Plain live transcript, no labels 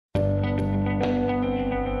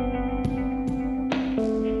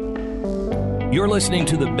You're listening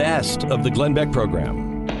to the best of the Glenn Beck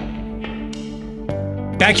program.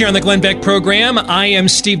 Back here on the Glenn Beck program, I am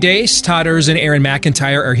Steve Deace. Todd and Aaron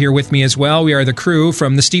McIntyre are here with me as well. We are the crew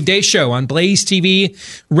from the Steve Deace Show on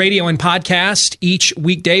BlazeTV, radio and podcast each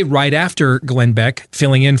weekday right after Glenn Beck,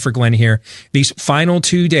 filling in for Glenn here these final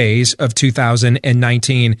 2 days of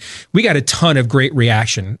 2019. We got a ton of great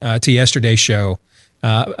reaction to yesterday's show.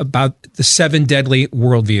 About the 7 deadly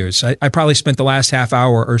worldviews. I probably spent the last half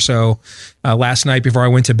hour or so last night before I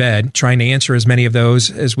went to bed trying to answer as many of those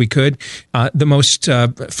as we could. The most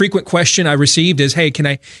frequent question I received is, hey, can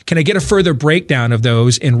I get a further breakdown of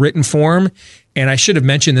those in written form? And I should have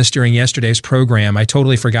mentioned this during yesterday's program. I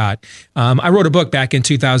totally forgot. I wrote a book back in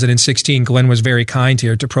 2016. Glenn was very kind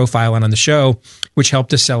here to profile it on the show, which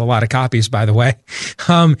helped us sell a lot of copies, by the way.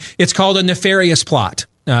 It's called A Nefarious Plot.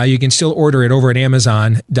 You can still order it over at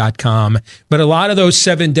Amazon.com. But a lot of those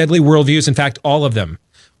 7 deadly worldviews, in fact, all of them,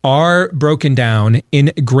 are broken down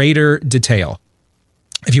in greater detail.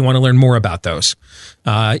 If you want to learn more about those,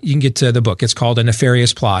 you can get to the book. It's called A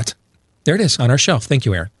Nefarious Plot. There it is on our shelf. Thank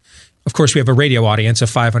you, Aaron. Of course, we have a radio audience of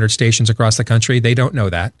 500 stations across the country. They don't know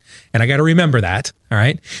that. And I got to remember that, all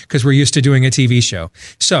right, because we're used to doing a TV show.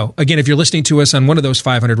 So, again, if you're listening to us on one of those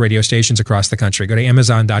 500 radio stations across the country, go to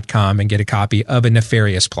Amazon.com and get a copy of A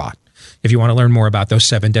Nefarious Plot if you want to learn more about those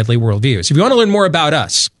 7 deadly worldviews. If you want to learn more about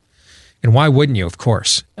us, and why wouldn't you, of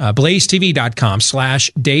course,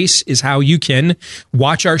 BlazeTV.com/Deace is how you can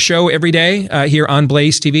watch our show every day here on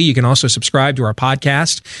Blaze TV. You can also subscribe to our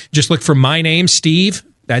podcast. Just look for my name, Steve.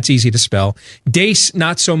 That's easy to spell. Deace,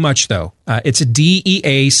 not so much, though. It's a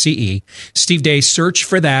D-E-A-C-E. Steve Deace. Search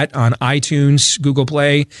for that on iTunes, Google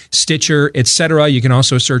Play, Stitcher, etc. You can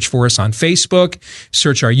also search for us on Facebook.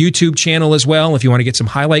 Search our YouTube channel as well. If you want to get some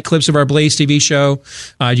highlight clips of our Blaze TV show,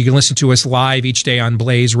 you can listen to us live each day on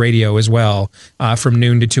Blaze Radio as well, from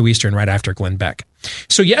noon to 2 Eastern, right after Glenn Beck.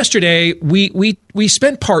 So yesterday, we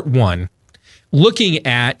spent part 1 looking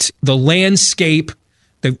at the landscape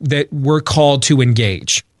that we're called to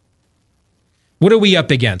engage. What are we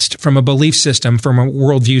up against from a belief system, from a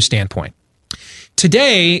worldview standpoint?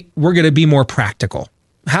 Today, we're going to be more practical.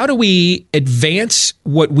 How do we advance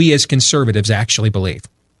what we as conservatives actually believe?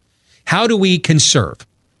 How do we conserve?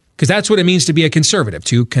 Because that's what it means to be a conservative,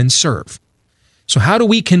 to conserve. So how do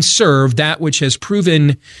we conserve that which has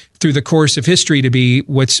proven through the course of history to be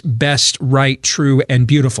what's best, right, true, and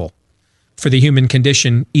beautiful for the human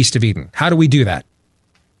condition east of Eden? How do we do that?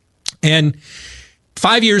 And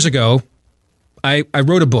 5 years ago, I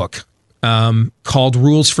wrote a book called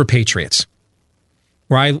Rules for Patriots,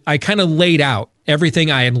 where I kind of laid out everything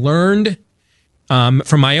I had learned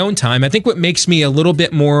from my own time. I think what makes me a little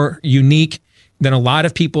bit more unique than a lot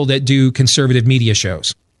of people that do conservative media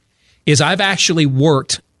shows is I've actually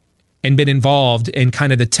worked and been involved in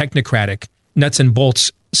kind of the technocratic nuts and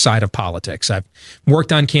bolts side of politics. I've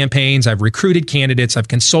worked on campaigns. I've recruited candidates. I've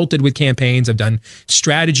consulted with campaigns. I've done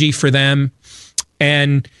strategy for them.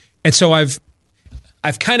 And so I've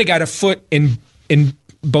kind of got a foot in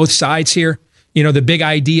both sides here. You know, the big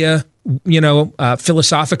idea,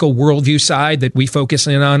 philosophical worldview side that we focus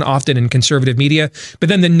in on often in conservative media, but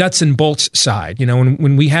then the nuts and bolts side,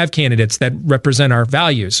 when we have candidates that represent our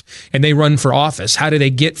values and they run for office, how do they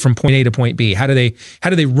get from point A to point B? How do they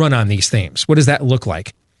run on these themes? What does that look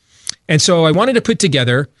like? And so I wanted to put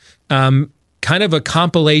together kind of a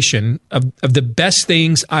compilation of the best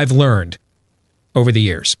things I've learned over the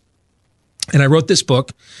years. And I wrote this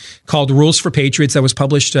book called Rules for Patriots that was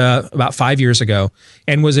published about 5 years ago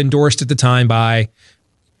and was endorsed at the time by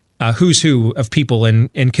who's who of people in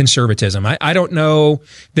conservatism. I don't know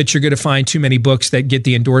that you're going to find too many books that get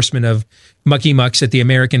the endorsement of Mucky Mucks at the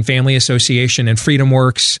American Family Association and Freedom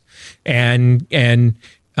Works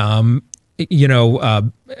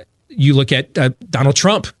you look at Donald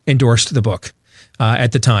Trump endorsed the book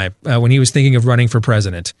at the time when he was thinking of running for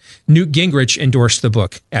president. Newt Gingrich endorsed the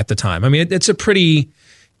book at the time. I mean, it's a pretty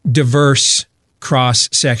diverse cross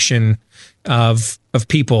section of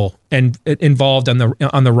people and involved on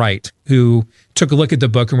the right who took a look at the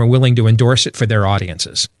book and were willing to endorse it for their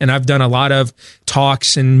audiences. And I've done a lot of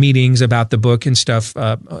talks and meetings about the book and stuff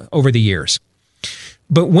over the years.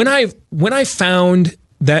 But when I found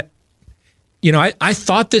that, I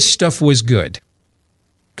thought this stuff was good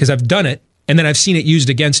because I've done it and then I've seen it used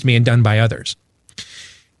against me and done by others.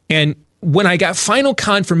 And when I got final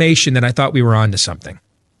confirmation that I thought we were onto something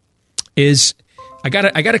is I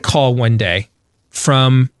got a call one day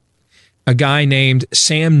from a guy named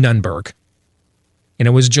Sam Nunberg. And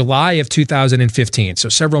it was July of 2015, so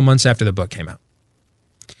several months after the book came out.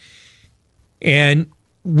 And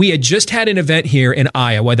we had just had an event here in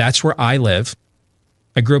Iowa. That's where I live.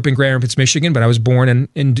 I grew up in Grand Rapids, Michigan, but I was born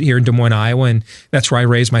here in Des Moines, Iowa, and that's where I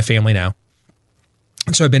raised my family now.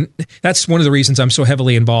 And so that's one of the reasons I'm so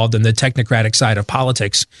heavily involved in the technocratic side of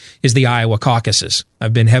politics is the Iowa caucuses.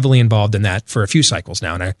 I've been heavily involved in that for a few cycles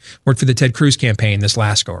now, and I worked for the Ted Cruz campaign this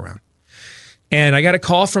last go around. And I got a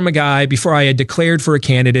call from a guy before I had declared for a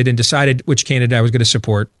candidate and decided which candidate I was going to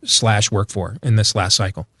support / work for in this last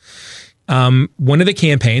cycle. One of the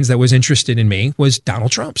campaigns that was interested in me was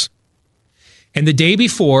Donald Trump's. And the day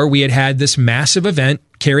before, we had this massive event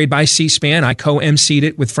carried by C-SPAN. I co-emceed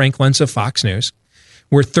it with Frank Luntz of Fox News,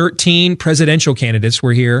 where 13 presidential candidates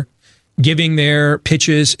were here giving their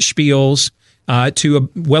pitches, spiels to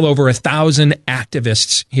well over 1,000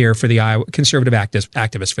 activists here for the Iowa conservative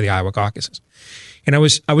activists for the Iowa caucuses. And I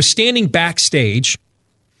was standing backstage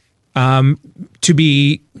to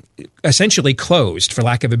be essentially closed, for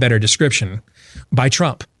lack of a better description, by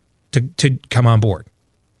Trump to come on board.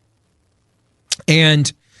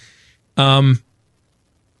 And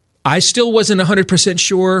I still wasn't 100%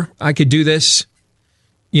 sure I could do this,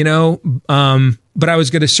 but I was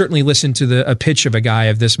going to certainly listen to a pitch of a guy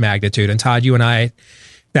of this magnitude. And Todd, you and I,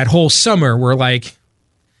 that whole summer, were like,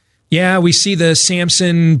 yeah, we see the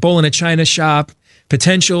Samson bull in a china shop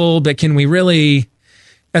potential, but can we really...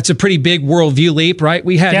 That's a pretty big worldview leap, right?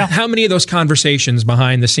 We had how many of those conversations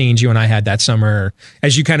behind the scenes you and I had that summer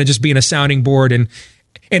as you kind of just being a sounding board and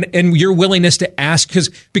your willingness to ask,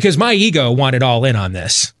 because my ego wanted all in on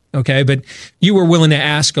this, okay? But you were willing to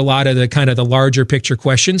ask a lot of the kind of the larger picture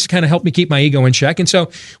questions, kind of helped me keep my ego in check. And so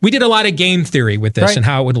we did a lot of game theory with this and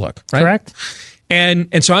how it would look, right? Correct.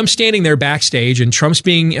 And so I'm standing there backstage and Trump's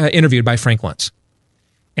being interviewed by Frank Luntz.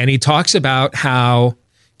 And he talks about how...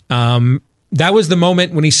 that was the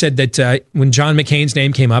moment when he said that when John McCain's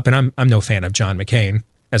name came up, and I'm no fan of John McCain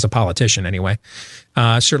as a politician anyway,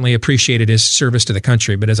 certainly appreciated his service to the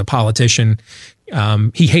country, but as a politician,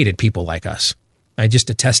 he hated people like us. I just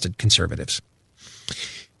detested conservatives.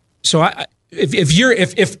 So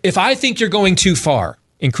if I think you're going too far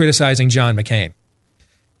in criticizing John McCain,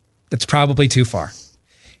 that's probably too far.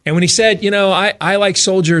 And when he said, I like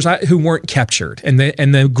soldiers who weren't captured, and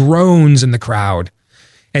the groans in the crowd,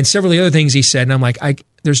 and several of the other things he said, and I'm like,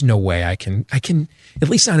 there's no way I can, at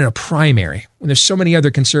least not in a primary, when there's so many other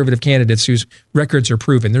conservative candidates whose records are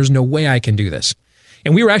proven, there's no way I can do this.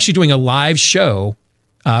 And we were actually doing a live show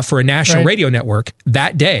for a national radio network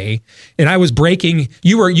that day, and I was breaking.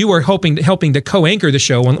 You were helping to co-anchor the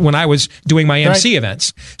show when I was doing my MC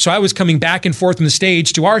events. So I was coming back and forth from the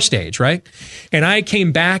stage to our stage, right? And I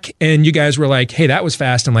came back, and you guys were like, "Hey, that was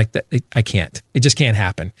fast." I'm like, "I can't. It just can't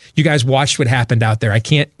happen." You guys watched what happened out there. I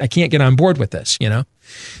can't get on board with this,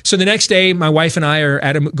 So the next day, my wife and I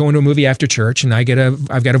are going to a movie after church, and I've got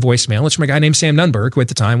a voicemail. It's from a guy named Sam Nunberg, who at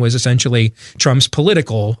the time was essentially Trump's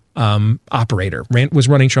political operator, was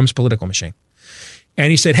running Trump's political machine.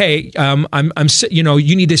 And he said, "Hey,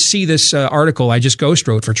 you need to see this article I just ghost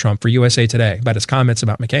wrote for Trump for USA Today about his comments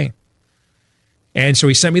about McCain." And so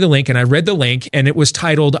he sent me the link, and I read the link, and it was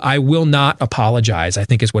titled, "I Will Not Apologize," I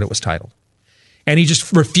think is what it was titled. And he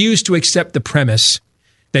just refused to accept the premise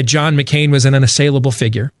that John McCain was an unassailable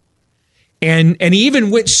figure. And he even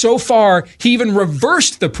went so far, he even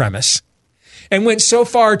reversed the premise and went so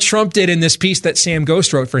far, Trump did in this piece that Sam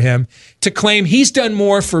Ghost wrote for him, to claim he's done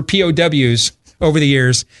more for POWs over the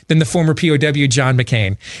years than the former POW John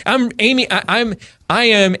McCain.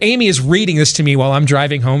 Amy is reading this to me while I'm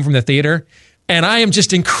driving home from the theater, and I am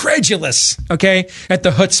just incredulous, okay, at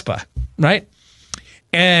the chutzpah, right?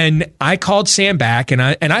 And I called Sam back, and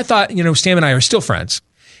I thought, Sam and I are still friends.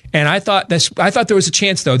 And I thought there was a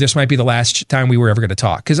chance, though, this might be the last time we were ever going to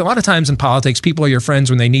talk. Because a lot of times in politics, people are your friends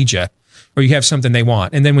when they need you, or you have something they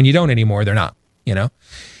want. And then when you don't anymore, they're not,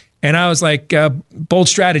 And I was like, bold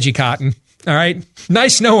strategy, Cotton. All right.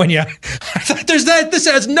 Nice knowing you. I thought this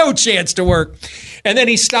has no chance to work. And then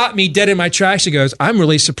he stopped me dead in my tracks. He goes, "I'm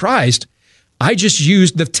really surprised. I just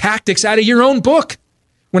used the tactics out of your own book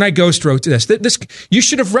when I ghost wrote this. You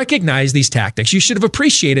should have recognized these tactics. You should have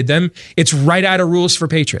appreciated them. It's right out of Rules for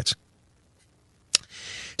Patriots."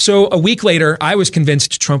 So a week later, I was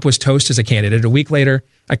convinced Trump was toast as a candidate. A week later,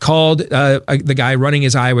 I called the guy running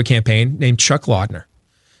his Iowa campaign named Chuck Laudner,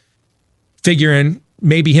 figuring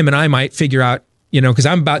maybe him and I might figure out, because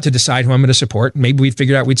I'm about to decide who I'm going to support. Maybe we'd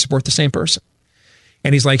figure out we'd support the same person.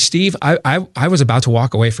 And he's like, "Steve, I was about to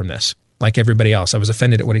walk away from this like everybody else. I was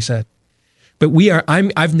offended at what he said. But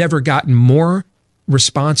I've never gotten more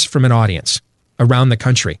response from an audience around the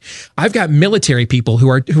country. I've got military people who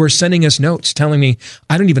are sending us notes telling me,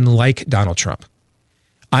 I don't even like Donald Trump.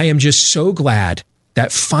 I am just so glad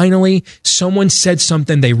that finally someone said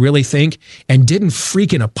something they really think and didn't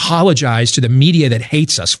freaking apologize to the media that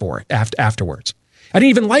hates us for it afterwards. I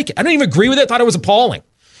didn't even like it. I didn't even agree with it. I thought it was appalling.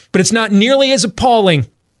 But it's not nearly as appalling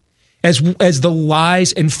as the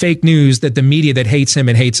lies and fake news that the media that hates him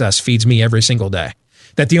and hates us feeds me every single day.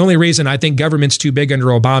 That the only reason I think government's too big under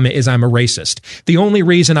Obama is I'm a racist. The only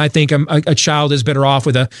reason I think a child is better off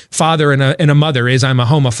with a father and a mother is I'm a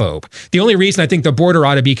homophobe. The only reason I think the border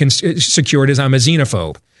ought to be secured is I'm a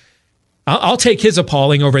xenophobe. I'll take his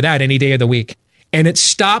appalling over that any day of the week. And it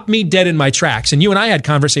stopped me dead in my tracks. And you and I had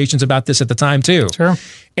conversations about this at the time too. Sure.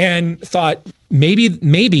 And thought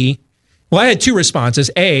maybe, well, I had two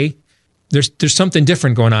responses. A, there's something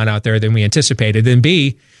different going on out there than we anticipated. And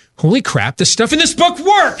B, holy crap, the stuff in this book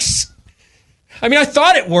works. I mean, I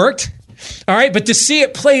thought it worked. All right. But to see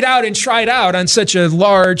it played out and tried out on such a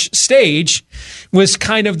large stage was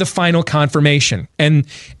kind of the final confirmation. And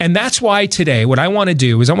that's why today, what I want to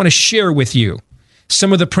do is I want to share with you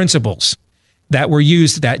some of the principles that were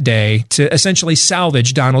used that day to essentially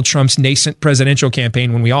salvage Donald Trump's nascent presidential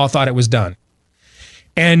campaign when we all thought it was done.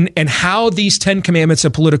 And how these 10 commandments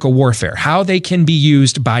of political warfare, how they can be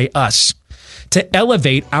used by us to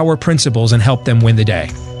elevate our principles and help them win the day.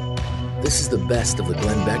 This is the best of the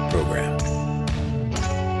Glenn Beck program.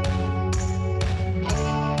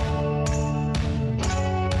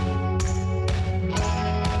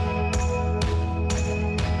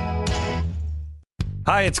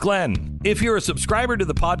 Hi, it's Glenn. If you're a subscriber to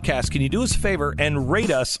the podcast, can you do us a favor and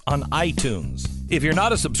rate us on iTunes? If you're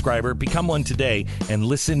not a subscriber, become one today and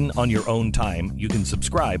listen on your own time. You can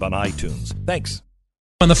subscribe on iTunes. Thanks.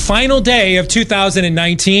 On the final day of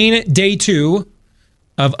 2019, day 2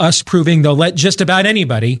 of us proving they'll let just about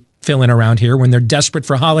anybody fill in around here when they're desperate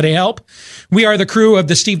for holiday help. We are the crew of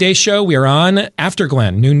the Steve Deace Show. We are on after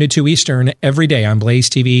Glenn, noon to 2 Eastern every day on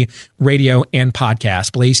Blaze TV, radio, and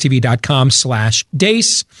podcast.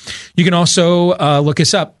 BlazeTV.com/Deace. You can also look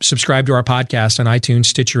us up, subscribe to our podcast on iTunes,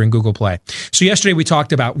 Stitcher, and Google Play. So yesterday we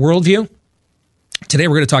talked about worldview. Today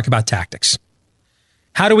we're going to talk about tactics.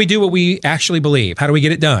 How do we do what we actually believe? How do we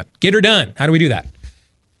get it done? Get her done. How do we do that?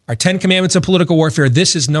 Our 10 commandments of political warfare.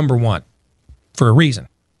 This is number 1 for a reason.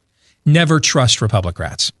 Never trust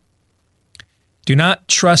Republicrats. Do not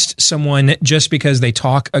trust someone just because they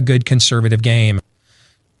talk a good conservative game.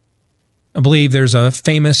 I believe there's a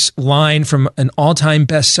famous line from an all-time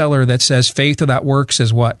bestseller that says, faith without works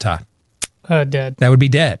is what, Todd? Dead. That would be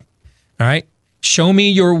dead. All right? Show me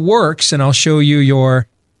your works and I'll show you your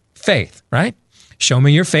faith, right? Show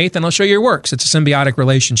me your faith and I'll show you your works. It's a symbiotic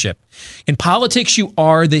relationship. In politics, you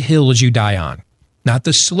are the hills you die on, not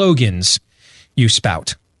the slogans you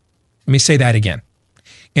spout. Let me say that again.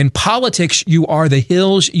 In politics, you are the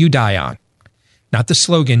hills you die on, not the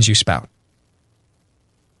slogans you spout.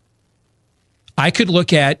 I could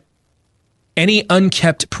look at any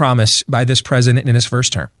unkept promise by this president in his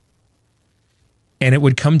first term, and it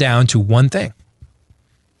would come down to one thing: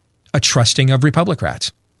 a trusting of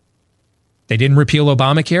Republicrats. They didn't repeal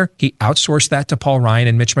Obamacare. He outsourced that to Paul Ryan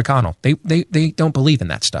and Mitch McConnell. They don't believe in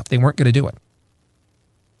that stuff. They weren't going to do it.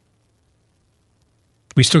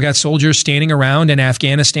 We still got soldiers standing around in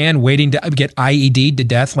Afghanistan waiting to get IED'd to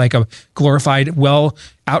death like a glorified,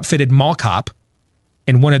 well-outfitted mall cop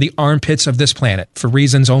in one of the armpits of this planet for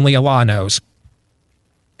reasons only Allah knows.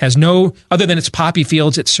 Has no, other than its poppy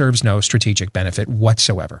fields, it serves no strategic benefit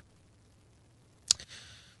whatsoever.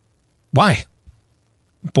 Why?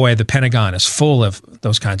 Boy, the Pentagon is full of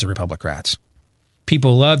those kinds of Republicrats.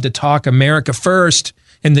 People love to talk America first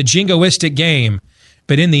in the jingoistic game,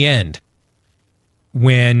 but in the end,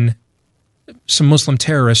 when some Muslim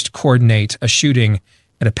terrorists coordinate a shooting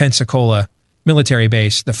at a Pensacola military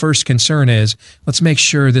base, the first concern is, let's make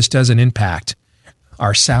sure this doesn't impact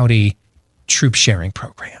our Saudi troop sharing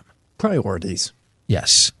program. Priorities.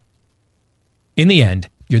 Yes. In the end,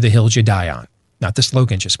 you're the hills you die on, not the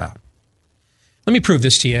slogans you spout. Let me prove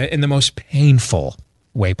this to you in the most painful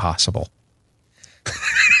way possible.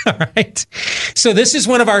 All right. So this is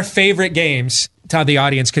one of our favorite games. Todd, the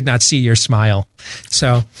audience could not see your smile.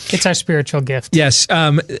 So It's our spiritual gift. yes,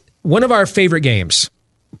 one of our favorite games,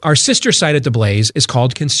 our sister site at The Blaze, is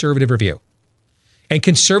called Conservative Review. And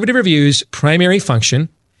Conservative Review's primary function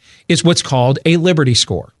is what's called a Liberty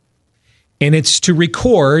Score. And it's to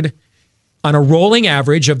record on a rolling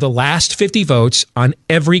average of the last 50 votes on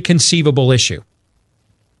every conceivable issue.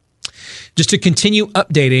 Just to continue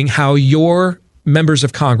updating how your members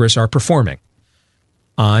of Congress are performing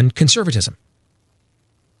on conservatism.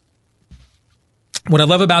 What I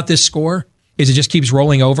love about this score is it just keeps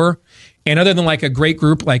rolling over. And other than like a great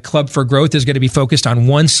group like Club for Growth is going to be focused on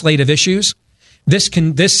one slate of issues, this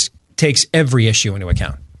takes every issue into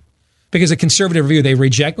account. Because a conservative view, they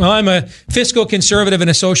reject, well, I'm a fiscal conservative and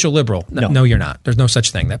a social liberal. No, you're not. There's no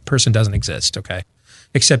such thing. That person doesn't exist, okay?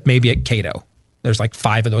 Except maybe at Cato. There's like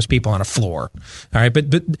 5 of those people on a floor. All right, but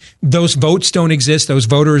those votes don't exist. Those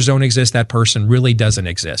voters don't exist. That person really doesn't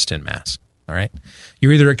exist in mass. All right?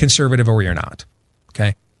 You're either a conservative or you're not,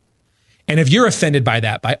 okay? And if you're offended by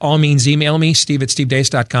that, by all means, email me,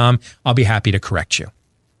 steve@stevedeace.com. I'll be happy to correct you,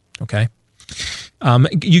 okay?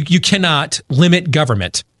 You cannot limit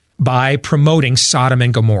government by promoting Sodom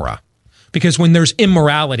and Gomorrah. Because when there's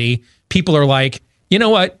immorality, people are like, you know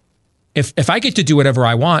what? If I get to do whatever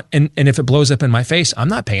I want and if it blows up in my face, I'm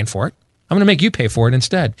not paying for it. I'm going to make you pay for it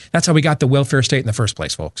instead. That's how we got the welfare state in the first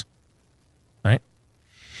place, folks. All right?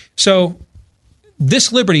 So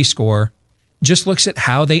this Liberty Score just looks at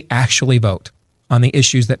how they actually vote on the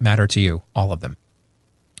issues that matter to you, all of them.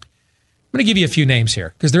 I'm going to give you a few names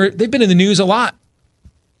here because they've been in the news a lot.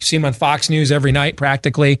 You see them on Fox News every night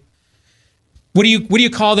practically. What do you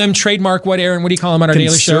call them? Trademark what, Aaron? What do you call them on our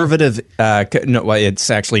daily show? Conservative. No, it's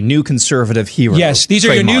actually new conservative heroes. Yes, these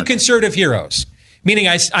are your new conservative heroes. Meaning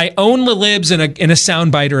I own the libs in a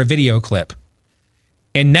soundbite or a video clip.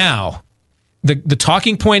 And now the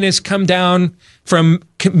talking point has come down from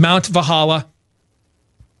Mount Valhalla.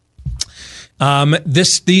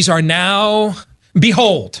 These are now,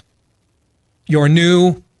 behold, your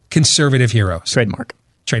new conservative heroes. Trademark.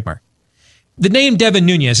 The name Devin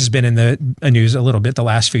Nunes has been in the news a little bit the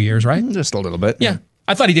last few years, right? Just a little bit. Yeah.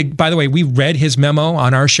 I thought he did. By the way, we read his memo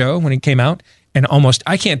on our show when it came out, and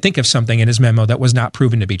I can't think of something in his memo that was not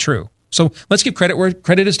proven to be true. So let's give credit where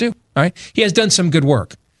credit is due. All right. He has done some good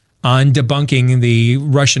work on debunking the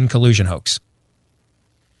Russian collusion hoax.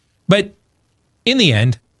 But in the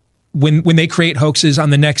end, when they create hoaxes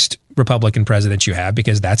on the next Republican president you have,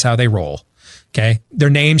 because that's how they roll, okay? Their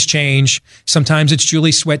names change. Sometimes it's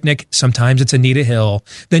Julie Swetnick. Sometimes it's Anita Hill.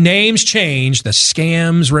 The names change. The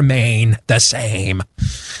scams remain the same,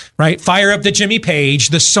 right? Fire up the Jimmy Page.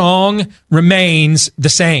 The song remains the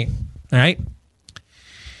same, all right?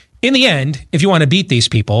 In the end, if you want to beat these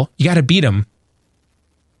people, you got to beat them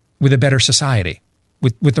with a better society,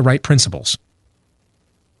 with the right principles.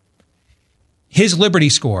 His Liberty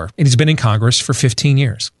Score, and he's been in Congress for 15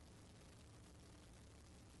 years.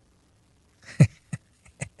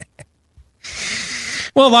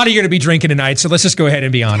 Well, a lot of you are going to be drinking tonight, so let's just go ahead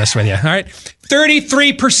and be honest with you. All right.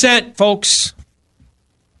 33%, folks.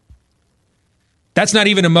 That's not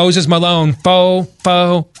even a Moses Malone.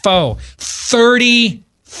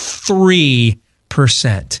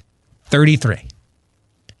 33%. 33.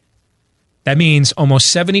 That means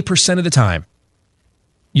almost 70% of the time,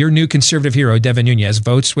 your new conservative hero, Devin Nunes,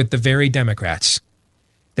 votes with the very Democrats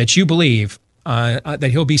that you believe that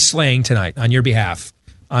he'll be slaying tonight on your behalf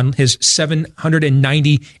on his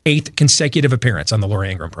 798th consecutive appearance on the Laura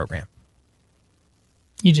Ingraham program.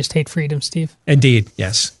 You just hate freedom, Steve. Indeed,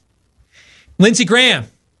 yes. Lindsey Graham.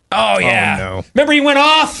 Oh, yeah. Oh, no. Remember he went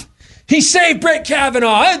off? He saved Brett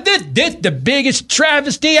Kavanaugh. This the biggest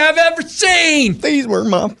travesty I've ever seen. These were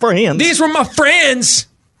my friends.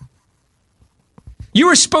 You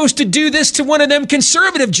were supposed to do this to one of them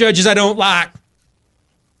conservative judges I don't like.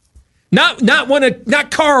 Not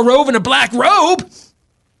Karl Rove in a black robe.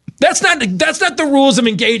 That's not the rules of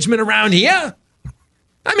engagement around here.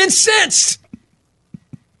 I'm incensed.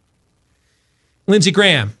 Lindsey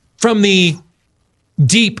Graham from the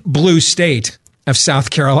deep blue state of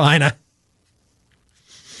South Carolina.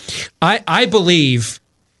 I believe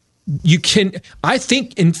you can, I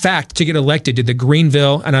think, in fact, to get elected to the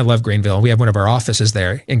Greenville, and I love Greenville. We have one of our offices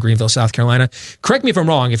there in Greenville, South Carolina. Correct me if I'm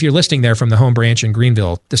wrong, if you're listening there from the home branch in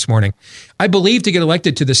Greenville this morning. I believe to get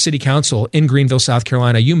elected to the city council in Greenville, South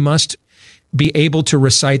Carolina, you must be able to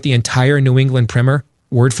recite the entire New England primer,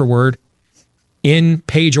 word for word, in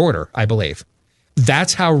page order, I believe.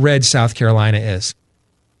 That's how red South Carolina is,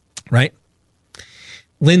 right?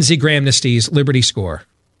 Lindsey Graham Nistee's Liberty Score,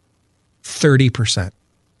 30%.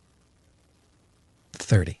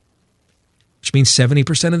 30, which means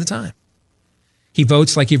 70% of the time. He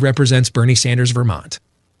votes like he represents Bernie Sanders' Vermont.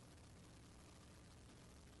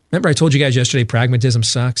 Remember I told you guys yesterday pragmatism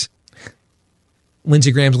sucks?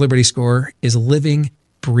 Lindsey Graham's Liberty Score is living,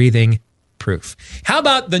 breathing proof. How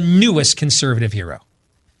about the newest conservative hero?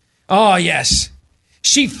 Oh, yes.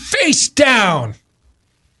 She faced down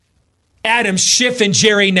Adam Schiff and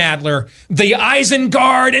Jerry Nadler, the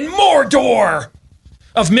Isengard and Mordor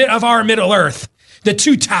of our Middle Earth. The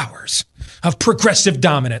two towers of progressive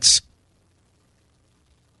dominance.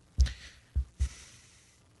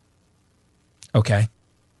 Okay.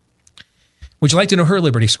 Would you like to know her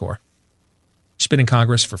Liberty Score? She's been in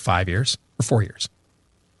Congress for 5 years or 4 years.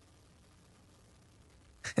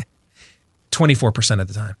 24% of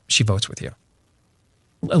the time she votes with you.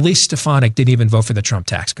 Elise Stefanik didn't even vote for the Trump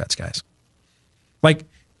tax cuts, guys. Like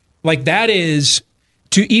that is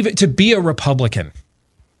to be a Republican.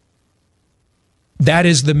 That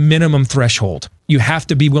is the minimum threshold. You have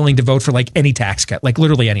to be willing to vote for like any tax cut, like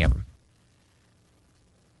literally any of them.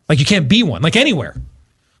 Like you can't be one, like anywhere.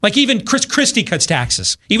 Like even Chris Christie cuts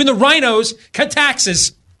taxes. Even the rhinos cut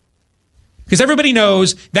taxes. Because everybody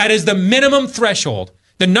knows that is the minimum threshold.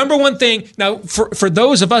 The number one thing, now for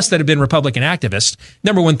those of us that have been Republican activists,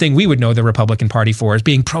 number one thing we would know the Republican Party for is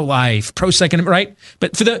being pro-life, pro-second, right?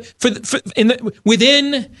 But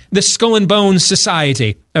within the skull and bones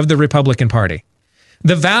society of the Republican Party,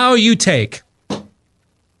 the vow you take,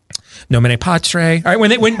 nomine patre. All right,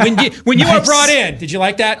 when you are brought in, did you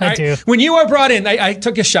like that? I do. When you are brought in, I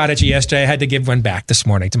took a shot at you yesterday. I had to give one back this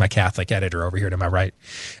morning to my Catholic editor over here to my right.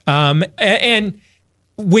 And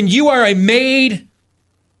when you are a made,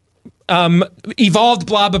 evolved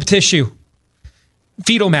blob of tissue,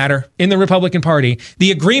 fetal matter in the Republican Party,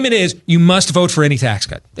 the agreement is you must vote for any tax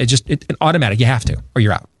cut. It's automatic. You have to, or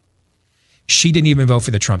you're out. She didn't even vote for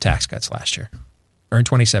the Trump tax cuts last year, or in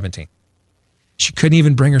 2017. She couldn't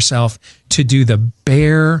even bring herself to do the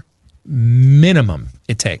bare minimum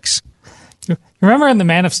it takes. Remember in the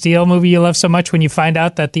Man of Steel movie you love so much when you find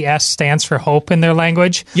out that the S stands for hope in their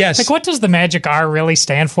language? Yes. Like, what does the magic R really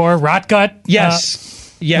stand for? Rot gut?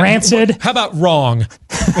 Yes. Yeah. Rancid? How about wrong?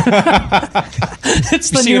 It's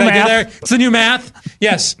the See new what I did math. there? It's the new math.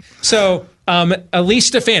 Yes. So Elise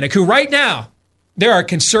Stefanik, who right now, there are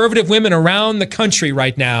conservative women around the country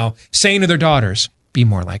right now saying to their daughters, be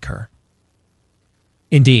more like her.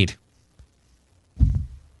 Indeed.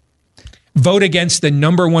 Vote against the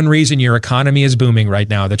number one reason your economy is booming right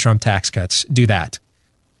now, the Trump tax cuts. Do that.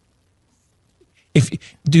 If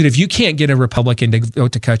you can't get a Republican to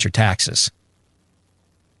vote to cut your taxes,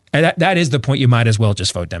 that is the point. You might as well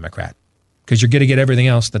just vote Democrat, because you're going to get everything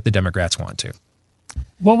else that the Democrats want to.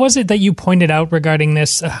 What was it that you pointed out regarding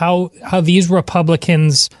this? How these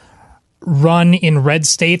Republicans run in red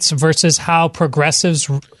states versus how progressives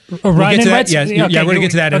run in red states? Yeah, we're going to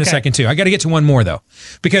get to that in a second too. I got to get to one more though,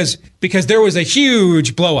 because there was a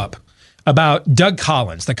huge blow up about Doug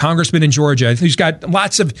Collins, the congressman in Georgia, who's got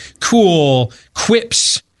lots of cool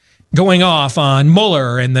quips going off on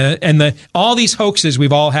Mueller and the all these hoaxes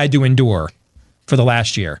we've all had to endure for the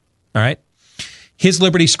last year. All right. His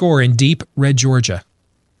Liberty score in deep red Georgia,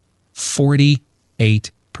 48%.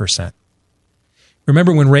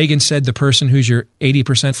 Remember when Reagan said the person who's your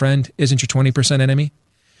 80% friend isn't your 20% enemy?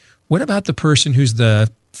 What about the person who's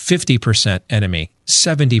the 50% enemy,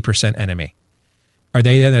 70% enemy? Are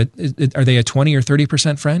they a 20 or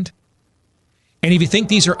 30% friend? And if you think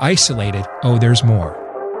these are isolated, there's more.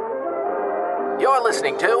 You're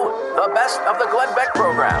listening to the best of the Glenn Beck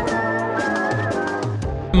program.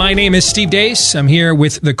 My name is Steve Deace. I'm here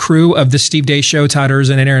with the crew of the Steve Deace Show, Todd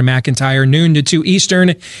and Aaron McIntyre, noon to 2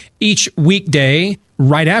 Eastern, each weekday,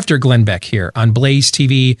 right after Glenn Beck here on Blaze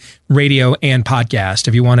TV, radio, and podcast.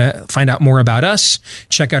 If you want to find out more about us,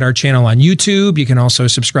 check out our channel on YouTube. You can also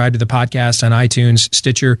subscribe to the podcast on iTunes,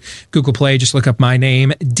 Stitcher, Google Play. Just look up my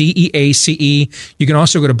name, DEACE. You can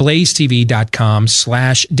also go to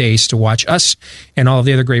blazetv.com/Deace to watch us and all of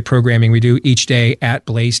the other great programming we do each day at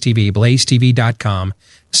Blaze TV,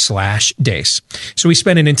 blazetv.com/Deace. So we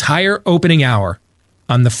spent an entire opening hour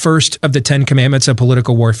on the first of the 10 commandments of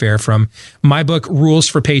political warfare from my book, Rules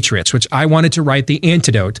for Patriots, which I wanted to write the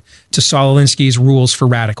antidote to Saul Alinsky's Rules for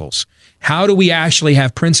Radicals. How do we actually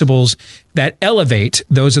have principles that elevate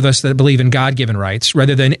those of us that believe in God-given rights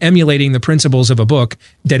rather than emulating the principles of a book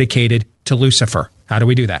dedicated to Lucifer? How do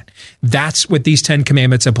we do that? That's what these 10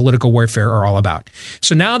 commandments of political warfare are all about.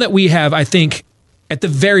 So now that we have, I think, at the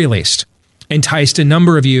very least, enticed a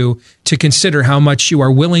number of you to consider how much you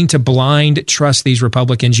are willing to blind trust these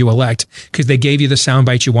Republicans you elect because they gave you the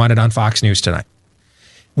soundbite you wanted on Fox News tonight.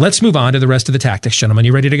 Let's move on to the rest of the tactics, gentlemen.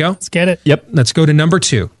 You ready to go? Let's get it. Yep. Let's go to number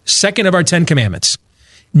 2. Second of our 10 commandments.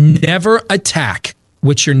 Never attack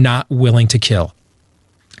what you're not willing to kill.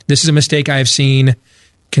 This is a mistake I have seen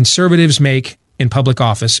conservatives make in public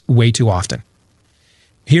office way too often.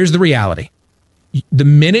 Here's the reality. The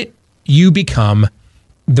minute you become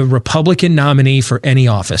the Republican nominee for any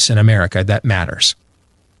office in America that matters,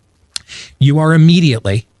 you are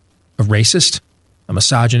immediately a racist, a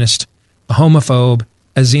misogynist, a homophobe,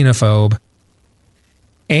 a xenophobe,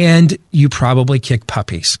 and you probably kick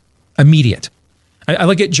puppies. Immediate. I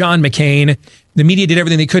look at John McCain. The media did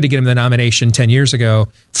everything they could to get him the nomination 10 years ago.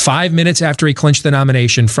 5 minutes after he clinched the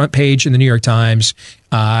nomination, front page in the New York Times,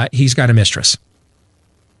 he's got a mistress.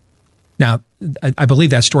 Now, I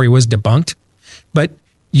believe that story was debunked, but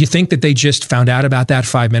You think that they just found out about that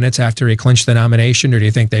 5 minutes after he clinched the nomination, or do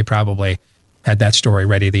you think they probably had that story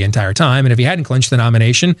ready the entire time? And if he hadn't clinched the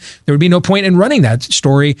nomination, there would be no point in running that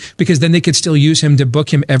story, because then they could still use him to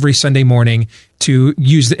book him every Sunday morning to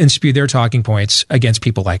use and spew their talking points against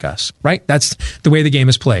people like us, right? That's the way the game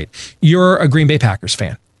is played. You're a Green Bay Packers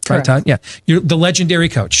fan, right, Todd? Yeah. You're the legendary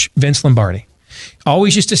coach, Vince Lombardi,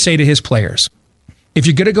 always used to say to his players, if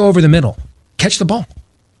you're going to go over the middle, catch the ball.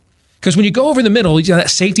 Because when you go over the middle, you know, that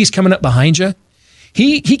safety's coming up behind you.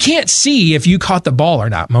 He can't see if you caught the ball or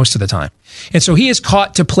not most of the time. And so he is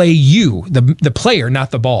caught to play you, the player, not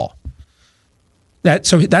the ball.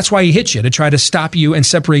 So that's why he hits you, to try to stop you and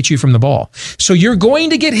separate you from the ball. So you're going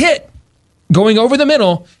to get hit going over the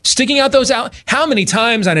middle, sticking out those out. How many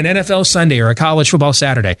times on an NFL Sunday or a college football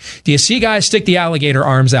Saturday do you see guys stick the alligator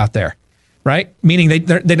arms out there, right? Meaning they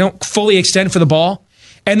don't fully extend for the ball.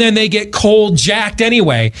 And then they get cold jacked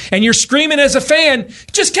anyway. And you're screaming as a fan,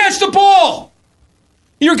 just catch the ball.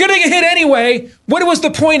 You're going to get hit anyway. What was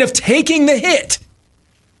the point of taking the hit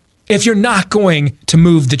if you're not going to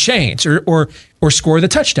move the chains or score the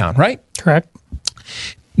touchdown, right? Correct.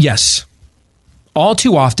 Yes. All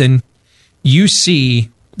too often, you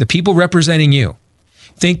see the people representing you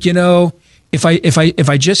think, you know, if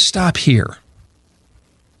I just stop here,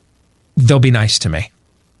 they'll be nice to me.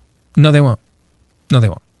 No, they won't. No, they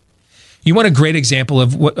won't. You want a great example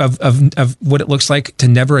of what it looks like to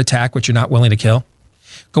never attack what you're not willing to kill?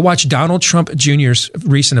 Go watch Donald Trump Jr.'s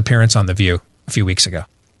recent appearance on The View a few weeks ago.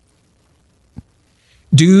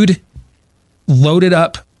 Dude loaded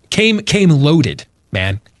up, came loaded,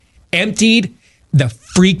 man. Emptied the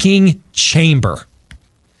freaking chamber.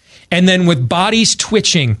 And then with bodies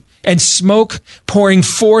twitching and smoke pouring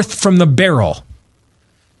forth from the barrel,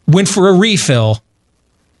 went for a refill,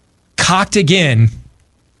 cocked again,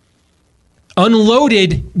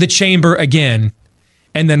 unloaded the chamber again,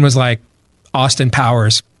 and then was like, Austin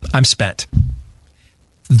Powers, I'm spent.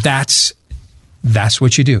 That's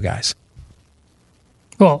what you do, guys.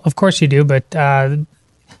 Well, of course you do, but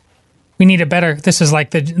we need a better, this is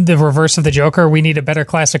like the reverse of the Joker. We need a better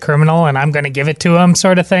class of criminal, and I'm going to give it to him,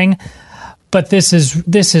 sort of thing. But this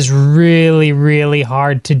is really, really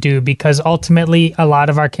hard to do, because ultimately a lot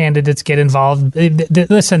of our candidates get involved.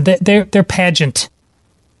 Listen, they're pageant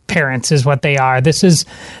parents is what they are. This is,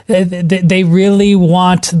 they really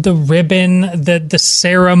want the ribbon, the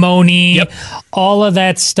ceremony, yep, all of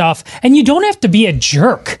that stuff. And you don't have to be a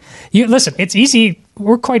jerk. Listen, it's easy.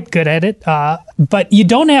 We're quite good at it. But you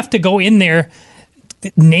don't have to go in there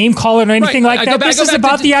name calling or anything like that. This is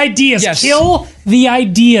about the ideas. Yes. Kill the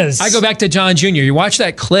ideas. I go back to John Jr. You watch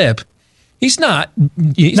that clip. He's not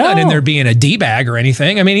in there being a D-bag or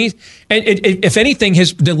anything. I mean, if anything,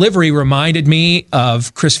 his delivery reminded me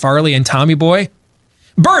of Chris Farley and Tommy Boy.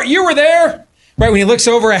 Bert, you were there, right? When he looks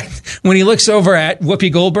over at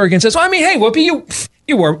Whoopi Goldberg and says, "Well, I mean, hey, Whoopi,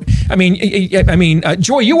 you wore. I mean,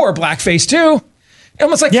 Joy, you wore blackface too."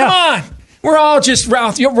 Almost like, come on. We're all just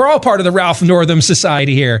Ralph. We're all part of the Ralph Northam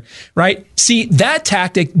Society here, right? See, that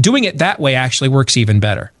tactic, doing it that way, actually works even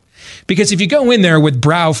better. Because if you go in there with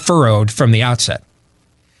brow furrowed from the outset,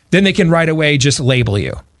 then they can right away just label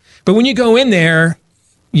you. But when you go in there,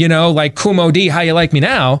 you know, like Kumo D, how you like me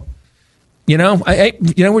now? You know,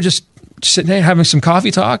 we're just sitting there having some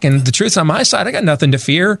coffee talk, and the truth's on my side. I got nothing to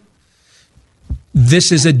fear.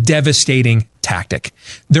 This is a devastating tactic.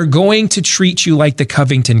 They're going to treat you like the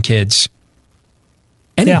Covington kids.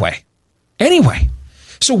 Anyway.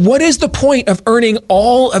 So what is the point of earning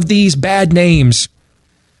all of these bad names?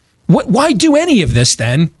 Why do any of this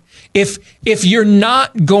then? If you're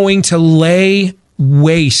not going to lay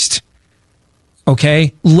waste to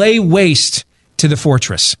the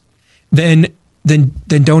fortress, then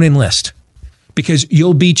don't enlist, because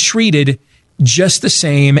you'll be treated just the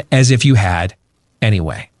same as if you had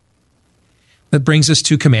anyway. That brings us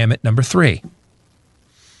to commandment number 3.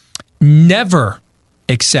 Never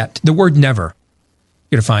accept. The word never,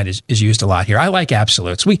 you're going to find is used a lot here. I like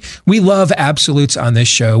absolutes. We love absolutes on this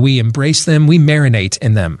show. We embrace them. We marinate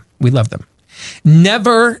in them. We love them.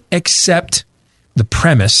 Never accept the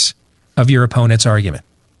premise of your opponent's argument.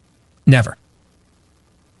 Never.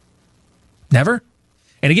 Never.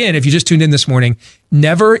 And again, if you just tuned in this morning,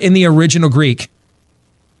 never in the original Greek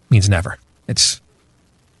means never. It's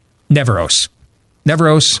neveros.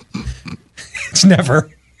 Neveros. It's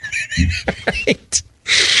never. Right.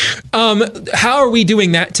 How are we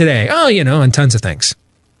doing that today? Oh, on tons of things.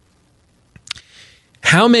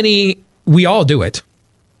 How many? We all do it.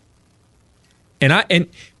 And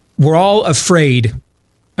we're all afraid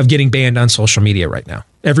of getting banned on social media right now.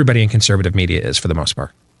 Everybody in conservative media is, for the most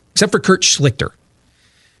part, except for Kurt Schlichter.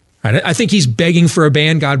 Right? I think he's begging for a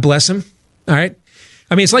ban. God bless him. All right.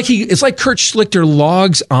 I mean, it's like Kurt Schlichter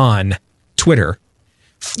logs on Twitter.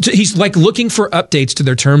 He's like looking for updates to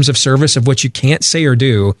their terms of service of what you can't say or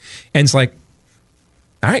do. And it's like,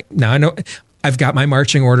 all right, now I know I've got my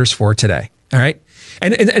marching orders for today. All right.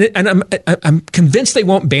 And I'm convinced they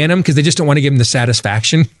won't ban him because they just don't want to give him the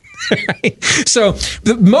satisfaction. Right? So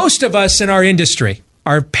most of us in our industry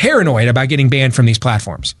are paranoid about getting banned from these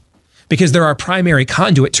platforms because they're our primary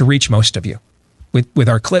conduit to reach most of you with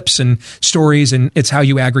our clips and stories, and it's how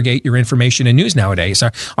you aggregate your information and news nowadays.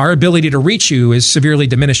 Our ability to reach you is severely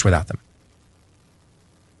diminished without them.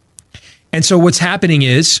 And so what's happening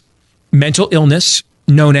is mental illness,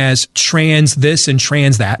 known as trans this and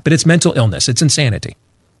trans that, but it's mental illness. It's insanity.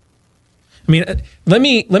 I mean, let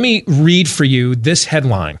me read for you this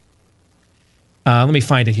headline. Let me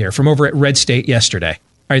find it here from over at Red State yesterday.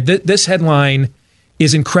 All right, this headline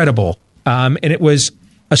is incredible, and it was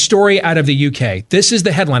a story out of the UK. This is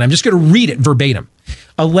the headline. I'm just going to read it verbatim.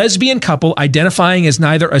 A lesbian couple identifying as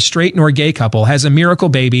neither a straight nor gay couple has a miracle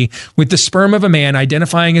baby with the sperm of a man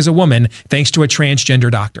identifying as a woman thanks to a transgender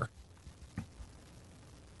doctor.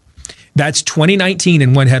 That's 2019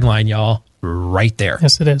 in one headline, y'all, right there.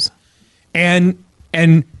 Yes, it is. And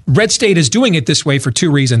Red State is doing it this way for two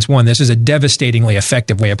reasons. One, this is a devastatingly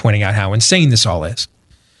effective way of pointing out how insane this all is.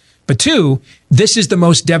 But two, this is the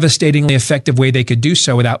most devastatingly effective way they could do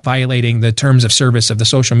so without violating the terms of service of the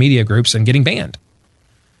social media groups and getting banned.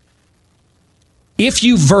 If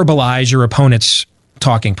you verbalize your opponent's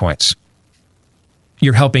talking points,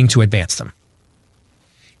 you're helping to advance them.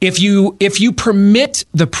 If you permit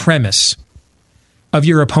the premise of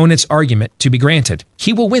your opponent's argument to be granted,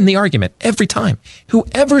 he will win the argument every time.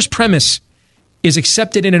 Whoever's premise is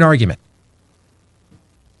accepted in an argument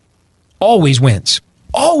always wins.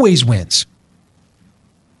 Always wins.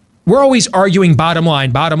 We're always arguing bottom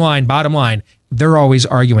line, bottom line, bottom line. They're always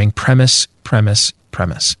arguing premise, premise,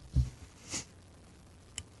 premise.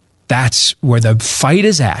 That's where the fight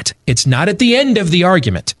is at. It's not at the end of the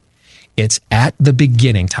argument. It's at the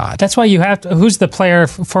beginning, Todd. That's why you have to. Who's the player,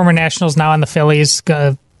 former Nationals, now on the Phillies?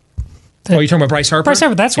 You're talking about Bryce Harper? Bryce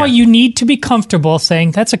Harper. That's why you need to be comfortable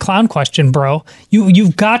saying, that's a clown question, bro.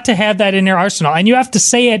 You've got to have that in your arsenal. And you have to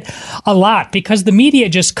say it a lot because the media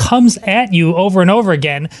just comes at you over and over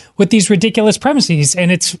again with these ridiculous premises.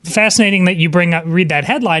 And it's fascinating that you read that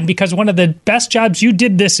headline because one of the best jobs you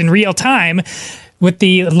did this in real time with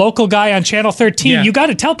the local guy on Channel 13, you got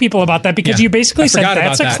to tell people about that because you basically said,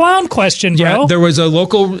 that's a clown question, bro. Yeah, there was a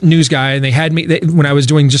local news guy, and they had me when I was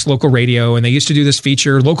doing just local radio, and they used to do this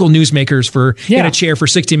feature, local newsmakers in a chair for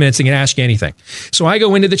 60 minutes and can ask you anything. So I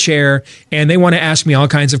go into the chair, and they want to ask me all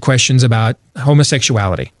kinds of questions about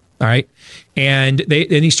homosexuality, all right? And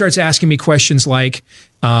he starts asking me questions like,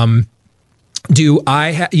 do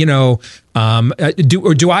I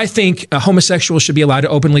think homosexuals should be allowed to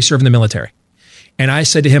openly serve in the military? And I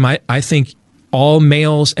said to him, I think all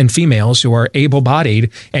males and females who are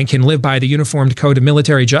able-bodied and can live by the Uniformed Code of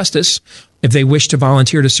Military Justice, if they wish to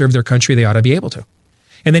volunteer to serve their country, they ought to be able to.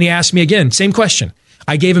 And then he asked me again, same question.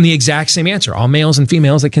 I gave him the exact same answer. All males and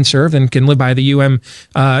females that can serve and can live by the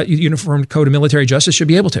Uniformed Code of Military Justice should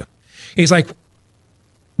be able to. He's like,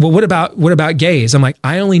 well, what about gays? I'm like,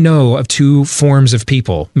 I only know of two forms of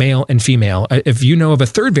people, male and female. If you know of a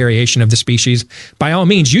third variation of the species, by all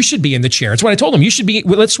means, you should be in the chair. It's what I told him. You should be,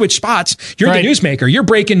 let's switch spots. You're the newsmaker. You're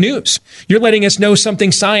breaking news. You're letting us know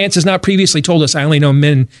something science has not previously told us. I only know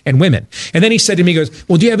men and women. And then he said to me, he goes,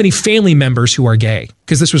 well, do you have any family members who are gay?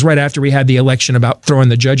 Because this was right after we had the election about throwing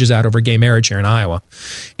the judges out over gay marriage here in Iowa.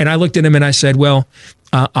 And I looked at him and I said, well,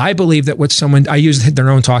 I believe that I used their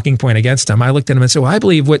own talking point against them. I looked at them and said, well, I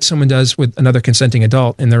believe what someone does with another consenting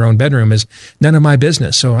adult in their own bedroom is none of my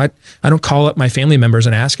business. So I don't call up my family members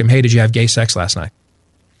and ask them, hey, did you have gay sex last night?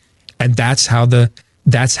 And that's how the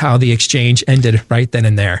exchange ended right then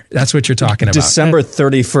and there. That's what you're talking about. December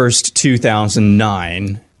 31st,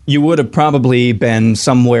 2009. You would have probably been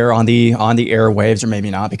somewhere on the airwaves, or maybe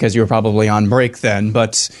not, because you were probably on break then.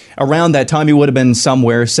 But around that time, you would have been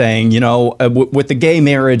somewhere saying, with the gay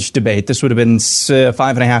marriage debate, this would have been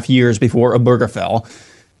 5.5 years before Obergefell.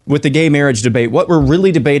 With the gay marriage debate, what we're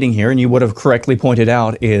really debating here, and you would have correctly pointed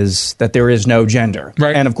out, is that there is no gender.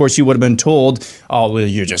 Right. And of course, you would have been told, oh, well,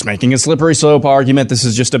 you're just making a slippery slope argument. This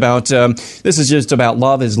is just about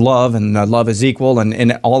love is love and love is equal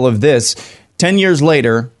and all of this. 10 years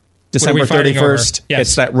later, December 31st,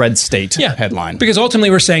 it's that Red State headline. Because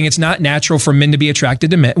ultimately we're saying it's not natural for men to be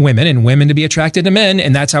attracted to women and women to be attracted to men,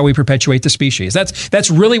 and that's how we perpetuate the species.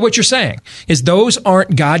 That's really what you're saying, is those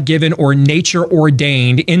aren't God-given or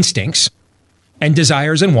nature-ordained instincts and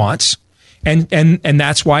desires and wants, And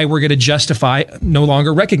that's why we're going to justify no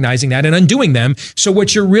longer recognizing that and undoing them. So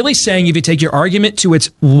what you're really saying, if you take your argument to its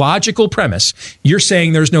logical premise, you're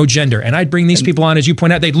saying there's no gender. And I'd bring these people on, as you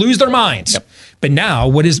point out, they'd lose their minds. Yep. But now,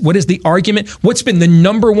 what is the argument? What's been the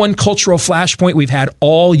number one cultural flashpoint we've had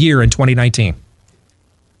all year in 2019?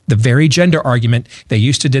 The very gender argument they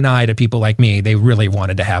used to deny to people like me, they really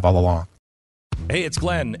wanted to have all along. Hey, it's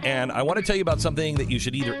Glenn, and I want to tell you about something that you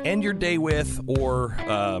should either end your day with or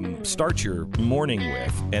start your morning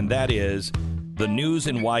with, and that is the news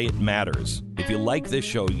and why it matters. If you like this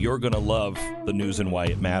show, you're going to love the news and why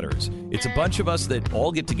it matters. It's a bunch of us that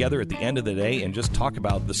all get together at the end of the day and just talk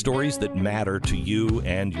about the stories that matter to you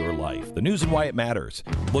and your life. The news and why it matters.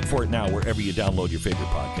 Look for it now wherever you download your favorite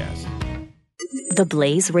podcast. The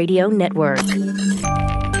Blaze Radio Network.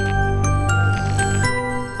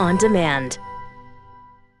 On demand.